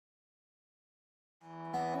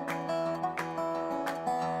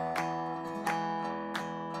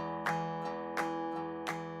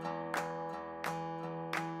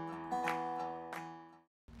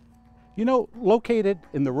You know, located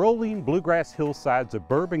in the rolling bluegrass hillsides of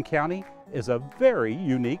Bourbon County is a very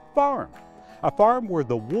unique farm. A farm where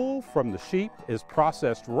the wool from the sheep is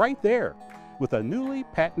processed right there with a newly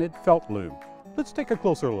patented felt loom. Let's take a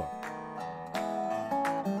closer look.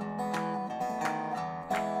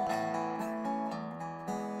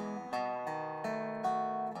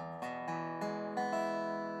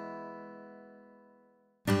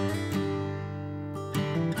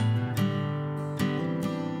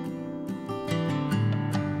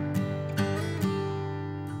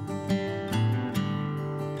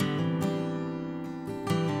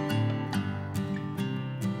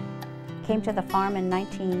 Came to the farm in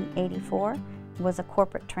 1984. It was a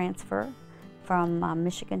corporate transfer from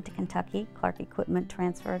Michigan to Kentucky. Clark Equipment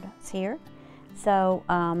transferred us here. So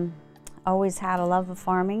always had a love of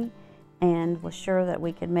farming and was sure that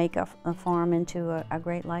we could make a farm into a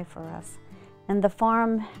great life for us. And the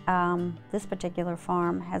farm, this particular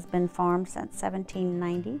farm, has been farmed since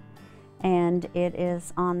 1790, and it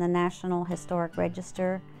is on the National Historic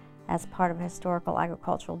Register as part of a historical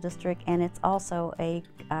agricultural district, and it's also a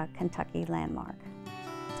Kentucky landmark.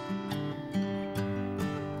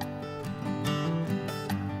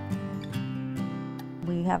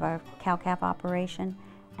 We have a cow-calf operation,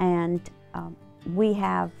 and we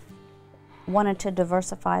have wanted to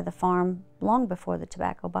diversify the farm long before the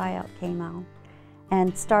tobacco buyout came out,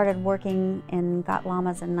 and started working and got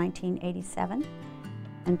llamas in 1987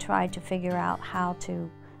 and tried to figure out how to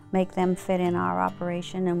make them fit in our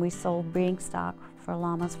operation, and we sold breeding stock for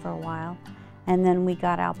llamas for a while. And then we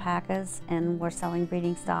got alpacas, and we're selling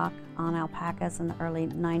breeding stock on alpacas in the early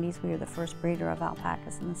 90s. We were the first breeder of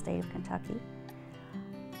alpacas in the state of Kentucky.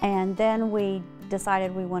 And then we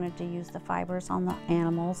decided we wanted to use the fibers on the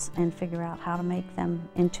animals and figure out how to make them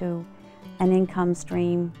into an income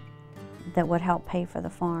stream that would help pay for the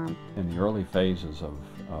farm. In the early phases of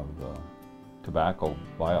the tobacco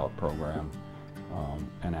buyout program,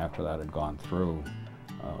 and after that had gone through,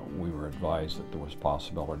 we were advised that there was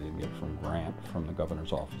possibility to get from grant from the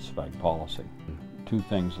Governor's Office of Ag Policy. Two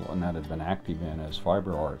things Lynette had been active in as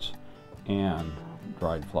fiber arts and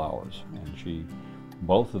dried flowers, and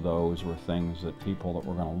both of those were things that people that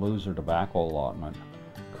were going to lose their tobacco allotment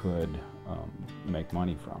could make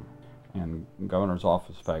money from. And the Governor's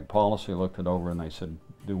Office of Ag Policy looked it over and they said,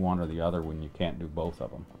 do one or the other when you can't do both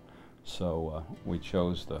of them. So we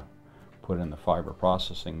chose to put in the fiber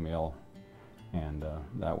processing mill, and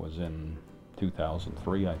that was in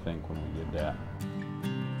 2003, I think, when we did that.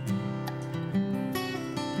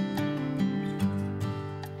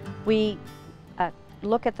 We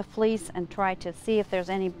look at the fleece and try to see if there's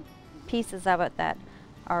any pieces of it that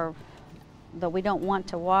we don't want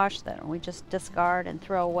to wash, that we just discard and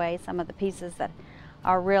throw away. Some of the pieces that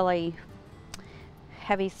are really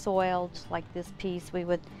heavy soiled, like this piece, we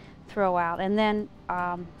would throw out. And then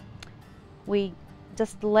we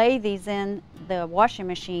just lay these in the washing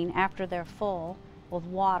machine after they're full with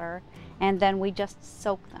water, and then we just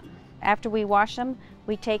soak them. After we wash them,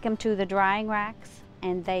 we take them to the drying racks,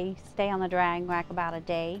 and they stay on the drying rack about a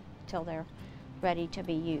day till they're ready to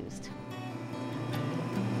be used.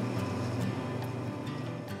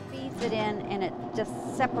 Feeds it in, and it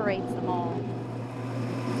just separates them all.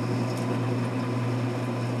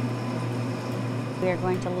 We are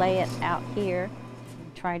going to lay it out here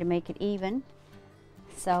and try to make it even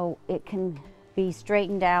so it can be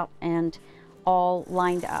straightened out and all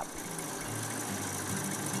lined up.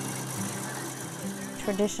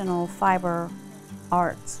 Traditional fiber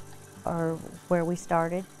arts are where we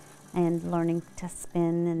started, and learning to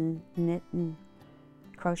spin and knit and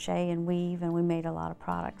crochet and weave, and we made a lot of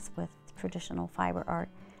products with traditional fiber art.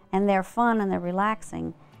 And they're fun and they're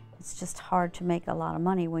relaxing. It's just hard to make a lot of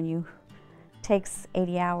money when it takes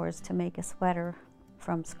 80 hours to make a sweater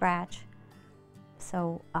from scratch.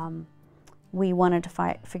 So we wanted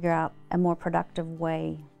to figure out a more productive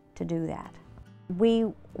way to do that. We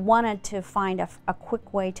wanted to find a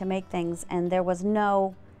quick way to make things, and there was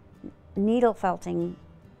no needle felting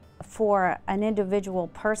for an individual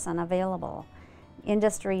person available.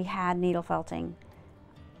 Industry had needle felting,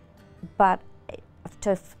 but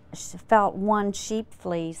to felt one sheep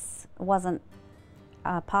fleece wasn't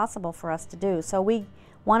possible for us to do. So we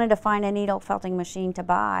wanted to find a needle felting machine to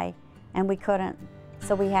buy, and we couldn't,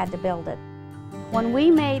 so we had to build it. When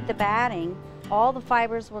we made the batting, all the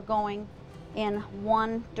fibers were going in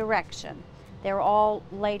one direction. They were all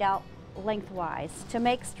laid out lengthwise. To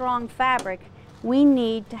make strong fabric, we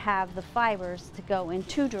need to have the fibers to go in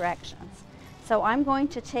two directions. So I'm going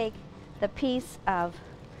to take the piece of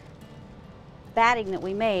batting that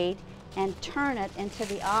we made, and turn it into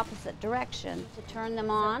the opposite direction to turn them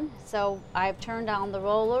on. So I've turned on the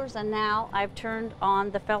rollers, and now I've turned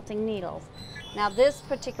on the felting needles. Now this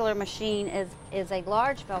particular machine is a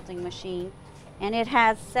large felting machine, and it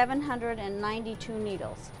has 792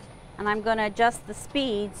 needles. And I'm going to adjust the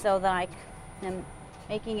speed so that I am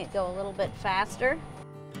making it go a little bit faster.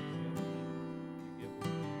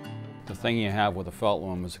 The thing you have with a felt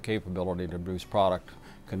loom is the capability to produce product.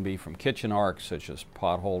 Can be from kitchen arcs such as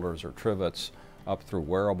pot holders or trivets, up through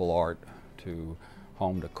wearable art, to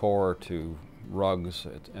home decor, to rugs.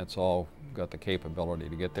 It's all got the capability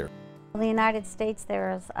to get there. In the United States,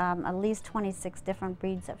 there's at least 26 different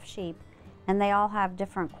breeds of sheep, and they all have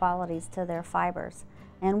different qualities to their fibers.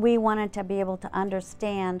 And we wanted to be able to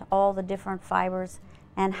understand all the different fibers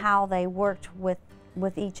and how they worked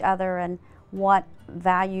with each other, and what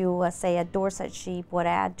value, say, a Dorset sheep would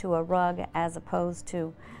add to a rug as opposed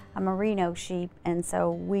to a merino sheep. And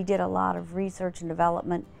so we did a lot of research and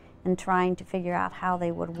development in trying to figure out how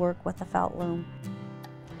they would work with the felt loom.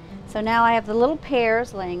 So now I have the little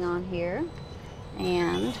pairs laying on here,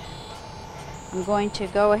 and I'm going to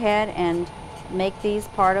go ahead and make these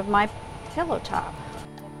part of my pillow top.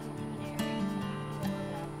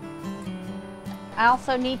 I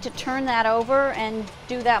also need to turn that over and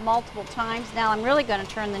do that multiple times. Now I'm really going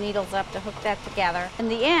to turn the needles up to hook that together. In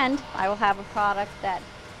the end, I will have a product that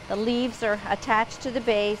the leaves are attached to the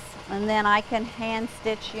base, and then I can hand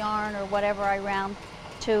stitch yarn or whatever I round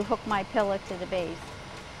to hook my pillow to the base.